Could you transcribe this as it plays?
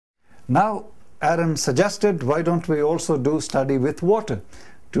Now Aaron suggested, why don't we also do study with water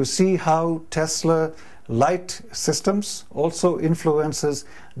to see how Tesla light systems also influences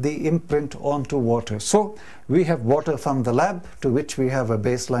the imprint onto water. So we have water from the lab, to which we have a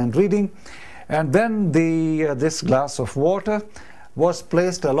baseline reading, and then this glass of water was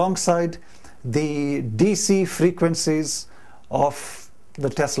placed alongside the DC frequencies of the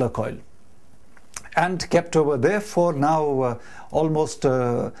Tesla coil and kept over there for now almost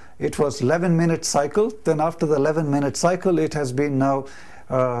it was 11-minute cycle. Then after the 11-minute cycle, it has been now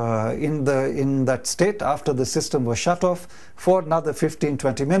in that state after the system was shut off for another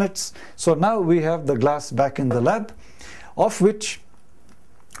 15-20 minutes. So now we have the glass back in the lab, of which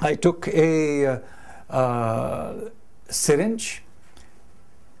I took a syringe,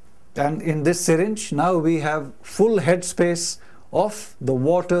 and in this syringe now we have full headspace of the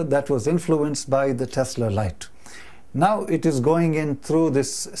water that was influenced by the Tesla light. Now it is going in through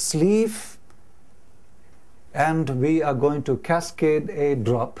this sleeve, and we are going to cascade a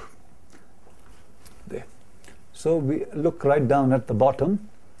drop there. So we look right down at the bottom,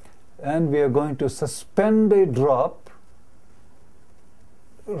 and we are going to suspend a drop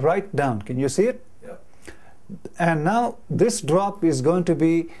right down. Can you see it? Yeah. And now this drop is going to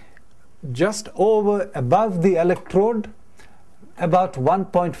be just above the electrode, about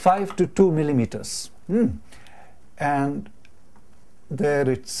 1.5 to 2 millimeters. And there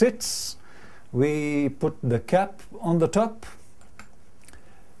it sits. We put the cap on the top,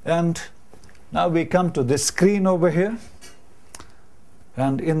 and now we come to this screen over here,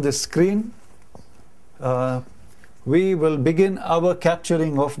 and in this screen we will begin our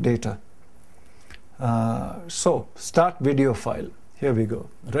capturing of data. So start video file. Here we go.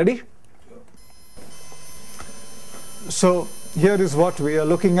 Ready? So here is what we are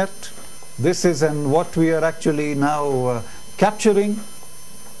looking at. This is, and what we are actually now capturing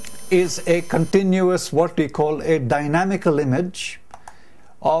is a continuous, what we call a dynamical image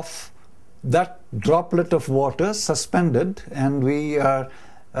of that droplet of water suspended, and we are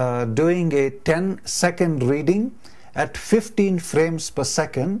doing a 10-second reading at 15 frames per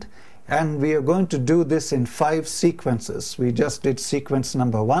second, and we are going to do this in 5 sequences. We just did sequence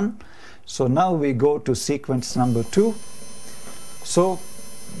number 1, so now we go to sequence number 2. So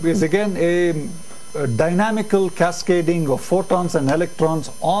is again a dynamical cascading of photons and electrons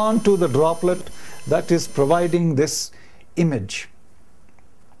onto the droplet that is providing this image.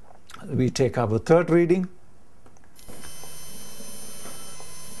 We take our 3rd reading,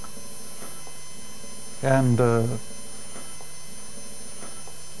 and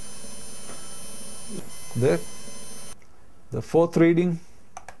there, the 4th reading,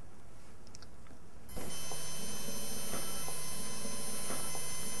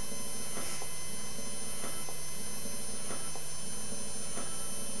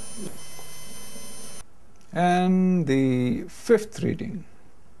 and the 5th reading.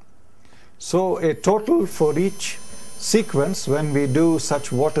 So a total for each sequence, when we do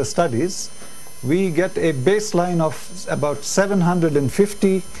such water studies, we get a baseline of about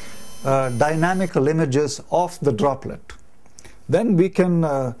 750 dynamical images of the droplet. Then we can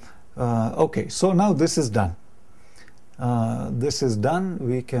okay, so now this is done. This is done.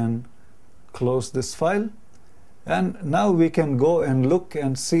 We can close this file, and now we can go and look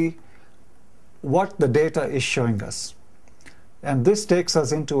and see what the data is showing us. And this takes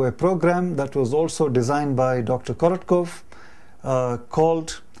us into a program that was also designed by Dr. Korotkov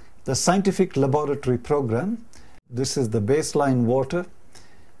called the Scientific Laboratory Program. This is the baseline water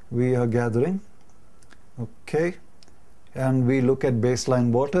we are gathering. Okay, and we look at baseline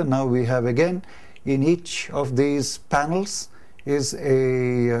water. Now we have again in each of these panels is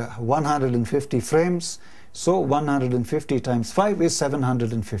a 150 frames. So 150 times 5 is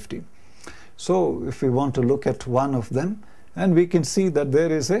 750. So if we want to look at one of them, and we can see that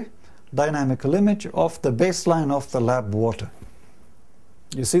there is a dynamical image of the baseline of the lab water.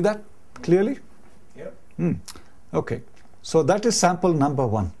 You see that clearly? Yeah. Okay, so that is sample number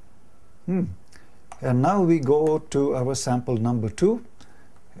 1. And now we go to our sample number 2,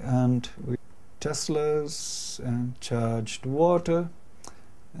 and we Teslas and charged water,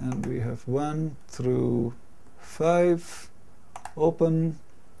 and we have 1 through 5 open.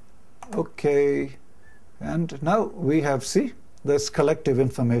 Okay, and now we have, see, this collective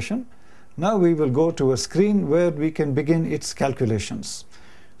information. Now we will go to a screen where we can begin its calculations.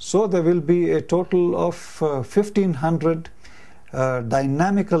 So there will be a total of 1500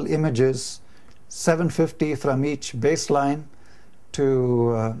 dynamical images, 750 from each baseline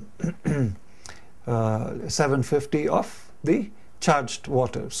to 750 of the charged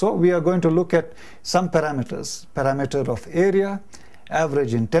water. So we are going to look at some parameters, parameter of area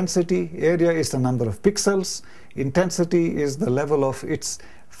average intensity. Area is the number of pixels. Intensity is the level of its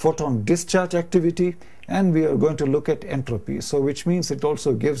photon discharge activity. And we are going to look at entropy. So which means it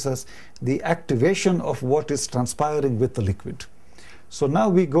also gives us the activation of what is transpiring with the liquid. So now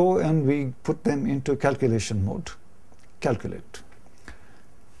we go and we put them into calculation mode. Calculate.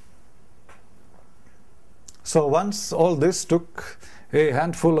 So once all this took a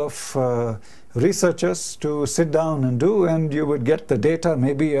handful of researchers to sit down and do, and you would get the data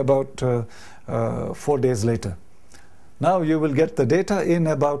maybe about 4 days later. Now you will get the data in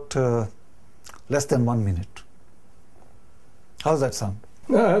about less than 1 minute. How's that sound?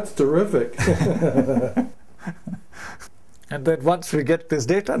 No, that's terrific. And then once we get this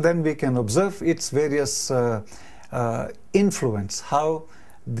data, then we can observe its various influence, how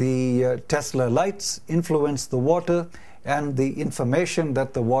the Tesla lights influence the water and the information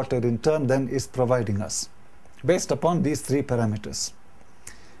that the water in turn then is providing us based upon these 3 parameters.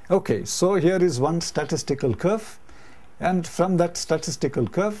 Okay, so here is one statistical curve, and from that statistical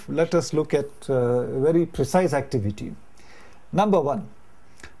curve let us look at very precise activity. Number 1,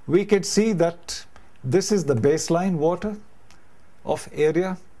 we can see that this is the baseline water of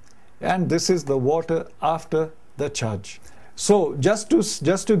area and this is the water after the charge. So just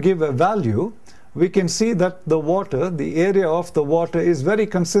to give a value, we can see that the water, the area of the water is very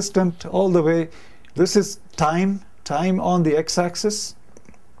consistent all the way. This is time on the x-axis,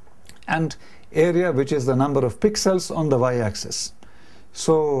 and area, which is the number of pixels, on the y-axis.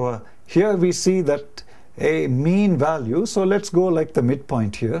 So here we see that a mean value, so let's go like the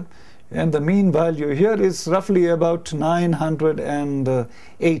midpoint here, and the mean value here is roughly about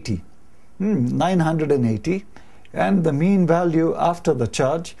 980, and the mean value after the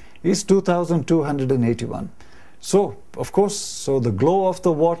charge is 2281. So of course, so the glow of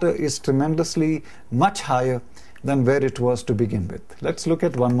the water is tremendously much higher than where it was to begin with. Let's look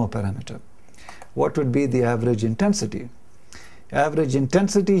at one more parameter. What would be the average intensity? Average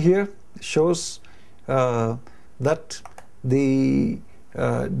intensity here shows that the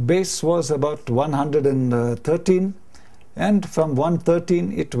base was about 113, and from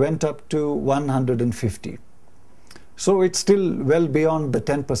 113 it went up to 150. So it's still well beyond the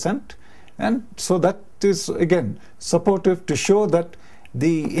 10%, and so that is again supportive to show that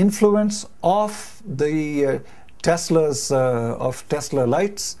the influence of the Tesla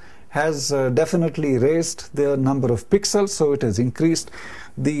lights has definitely raised the number of pixels, so it has increased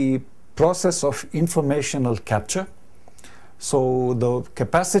the process of informational capture. So the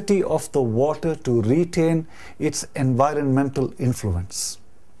capacity of the water to retain its environmental influence.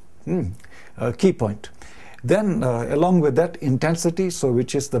 A key point. Then along with that, intensity, so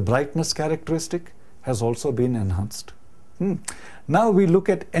which is the brightness characteristic, has also been enhanced. Now we look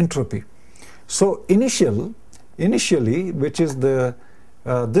at entropy. So initially, which is the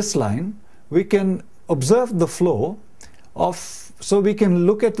this line, we can observe the flow of, so we can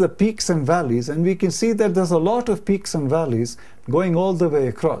look at the peaks and valleys, and we can see that there's a lot of peaks and valleys going all the way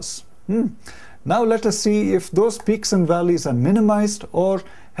across. Now let us see if those peaks and valleys are minimized or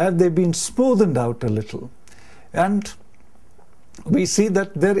have they been smoothened out a little. And we see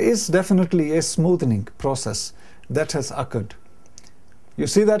that there is definitely a smoothing process that has occurred. You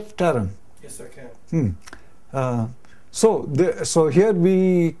see that, Taran? Yes, I can. So here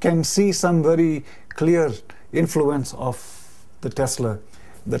we can see some very clear influence of the Tesla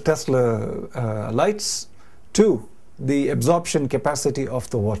lights to the absorption capacity of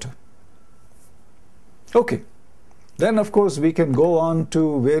the water. Okay, then of course we can go on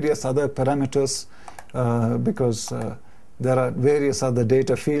to various other parameters because there are various other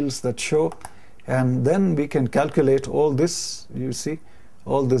data fields that show, and then we can calculate all this. You see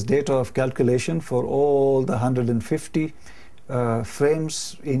all this data of calculation for all the 150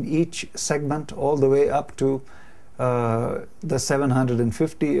 frames in each segment all the way up to the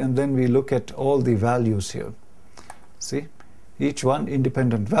 750, and then we look at all the values here. See, each one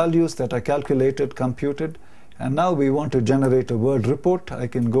independent values that are calculated, computed, and now we want to generate a word report. I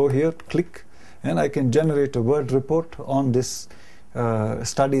can go here, click, and I can generate a word report on this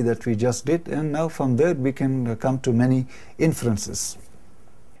study that we just did, and now from there we can come to many inferences.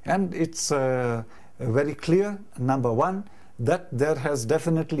 And it's very clear, number one, that there has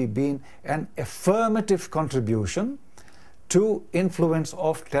definitely been an affirmative contribution to influence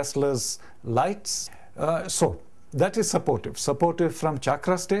of Tesla's lights. So that is supportive from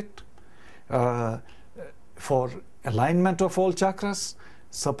chakra state, for alignment of all chakras,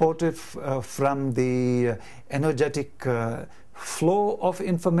 supportive from the energetic flow of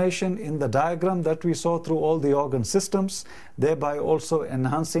information in the diagram that we saw through all the organ systems, thereby also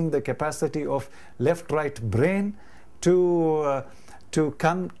enhancing the capacity of left-right brain to to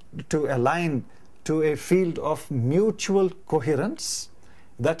come to align to a field of mutual coherence.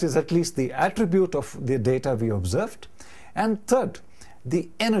 That is at least the attribute of the data we observed. And third, the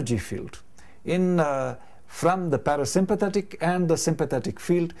energy field. From the parasympathetic and the sympathetic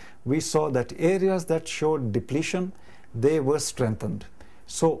field, we saw that areas that showed depletion, they were strengthened.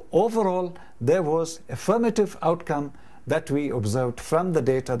 So overall, there was affirmative outcome that we observed from the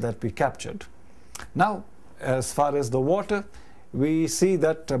data that we captured. Now, as far as the water, we see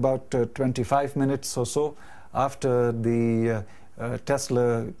that about 25 minutes or so after the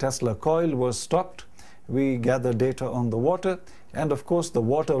Tesla coil was stopped, we gathered data on the water, and of course the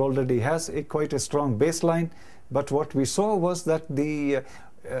water already has quite a strong baseline, but what we saw was that the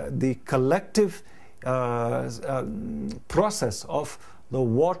collective process of the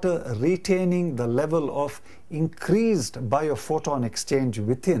water retaining the level of increased biophoton exchange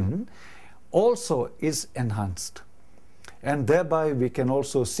within also is enhanced. And thereby we can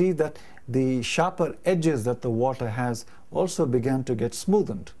also see that the sharper edges that the water has also began to get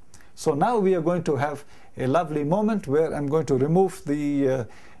smoothened. So now we are going to have a lovely moment where I'm going to remove the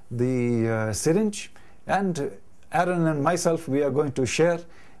syringe, and Aaron and myself, we are going to share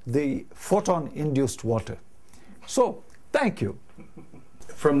the photon-induced water. So, thank you.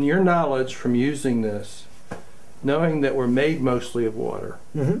 From your knowledge from using this, knowing that we're made mostly of water,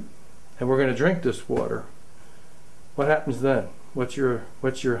 and we're going to drink this water, what happens then? What's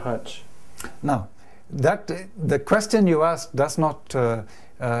your hunch? Now, the question you asked does not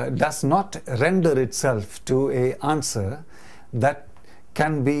render itself to an answer that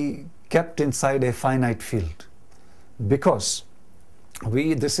can be kept inside a finite field, because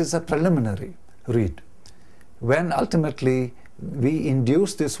this is a preliminary read. When ultimately we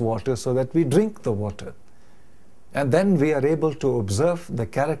induce this water so that we drink the water, and then we are able to observe the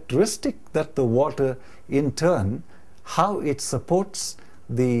characteristic that the water in turn, how it supports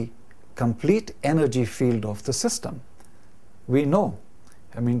the complete energy field of the system. We know,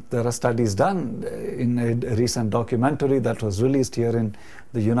 I mean, there are studies done in a recent documentary that was released here in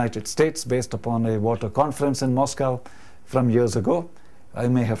the United States based upon a water conference in Moscow from years ago. I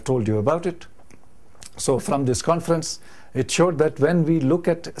may have told you about it. So from this conference, it showed that when we look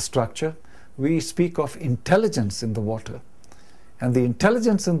at structure, we speak of intelligence in the water. And the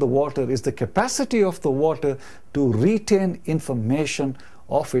intelligence in the water is the capacity of the water to retain information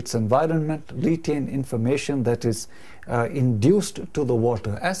of its environment, retain information that is induced to the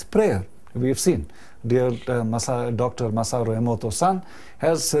water as prayer. We have seen, dear Dr. Masaru Emoto-san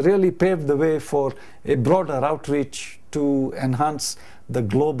has really paved the way for a broader outreach to enhance the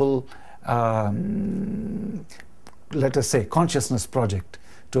global, let us say, consciousness project,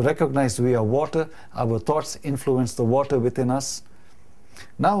 to recognize we are water, our thoughts influence the water within us.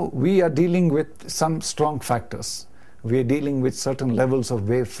 Now we are dealing with some strong factors. We are dealing with certain levels of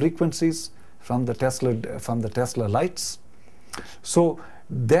wave frequencies from the Tesla lights. So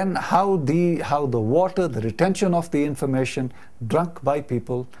then how the water, the retention of the information drunk by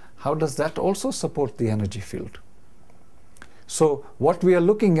people, how does that also support the energy field? So what we are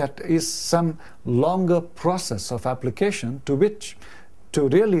looking at is some longer process of application to which, to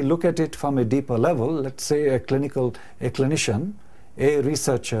really look at it from a deeper level, let's say a clinician, a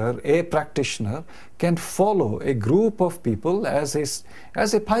researcher, a practitioner can follow a group of people as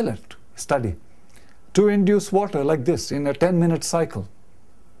a pilot study to induce water like this in a 10-minute cycle.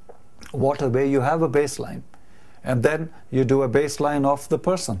 Water where you have a baseline, and then you do a baseline of the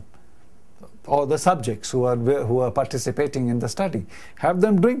person or the subjects who are participating in the study. Have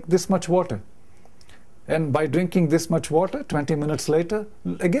them drink this much water, and by drinking this much water, 20 minutes later,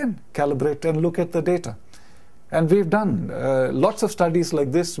 again calibrate and look at the data. And we've done lots of studies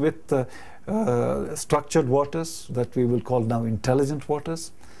like this with structured waters that we will call now intelligent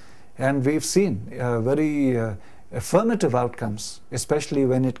waters. And we've seen very affirmative outcomes, especially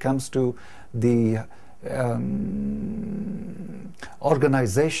when it comes to the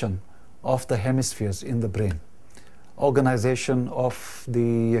organization of the hemispheres in the brain, organization of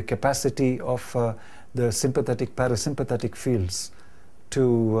the capacity of the sympathetic parasympathetic fields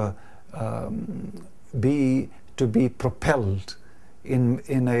to be propelled in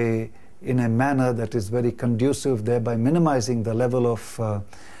a manner that is very conducive, thereby minimizing the level of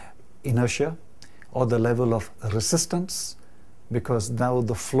inertia or the level of resistance, because now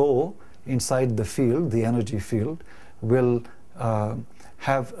the flow inside the field, the energy field, will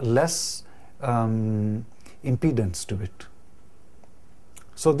have less impedance to it.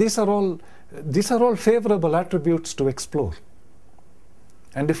 So these are all favorable attributes to explore.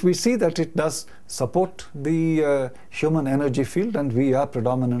 And if we see that it does support the human energy field, and we are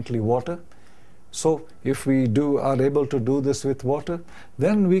predominantly water, So if we are able to do this with water,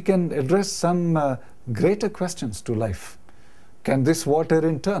 then we can address some greater questions to life. Can this water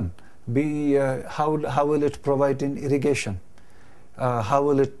in turn be, how will it provide in irrigation?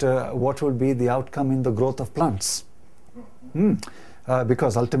 What will be the outcome in the growth of plants?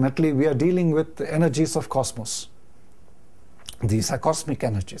 Because ultimately we are dealing with the energies of cosmos. These are cosmic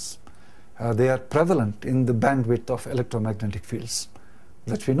energies. They are prevalent in the bandwidth of electromagnetic fields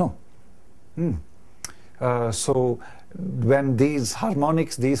that we know. So when these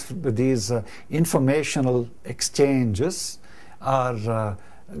harmonics, these informational exchanges are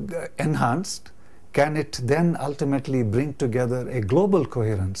enhanced, can it then ultimately bring together a global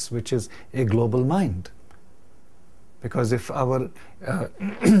coherence, which is a global mind? Because if our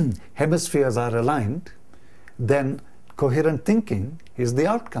hemispheres are aligned, then coherent thinking is the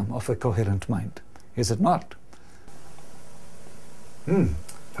outcome of a coherent mind, is it not?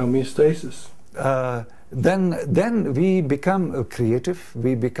 Homeostasis. Then we become creative,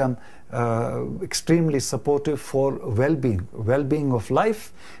 we become extremely supportive for well-being of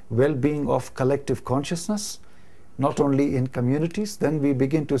life, well-being of collective consciousness, not only in communities. Then we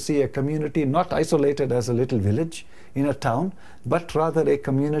begin to see a community not isolated as a little village in a town, but rather a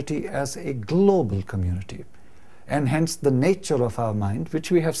community as a global community. And hence the nature of our mind,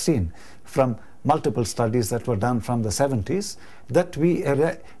 which we have seen from multiple studies that were done from the 70s, that we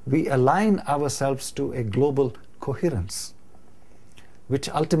align ourselves to a global coherence, which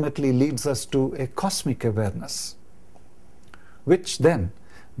ultimately leads us to a cosmic awareness, which then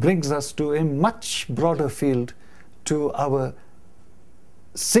brings us to a much broader field, to our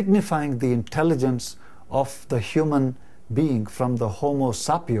signifying the intelligence of the human being from the Homo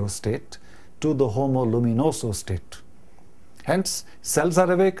sapio state to the Homo luminoso state. Hence, cells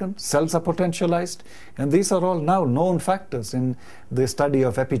are awakened, cells are potentialized, and these are all now known factors in the study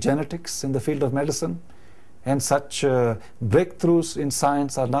of epigenetics in the field of medicine, and such breakthroughs in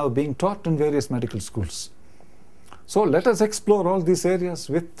science are now being taught in various medical schools. So let us explore all these areas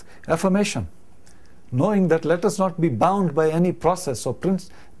with affirmation, knowing that let us not be bound by any process or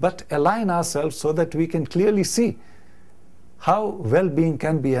principle, but align ourselves so that we can clearly see how well-being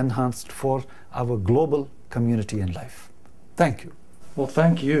can be enhanced for our global community in life. Thank you. Well,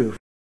 thank you.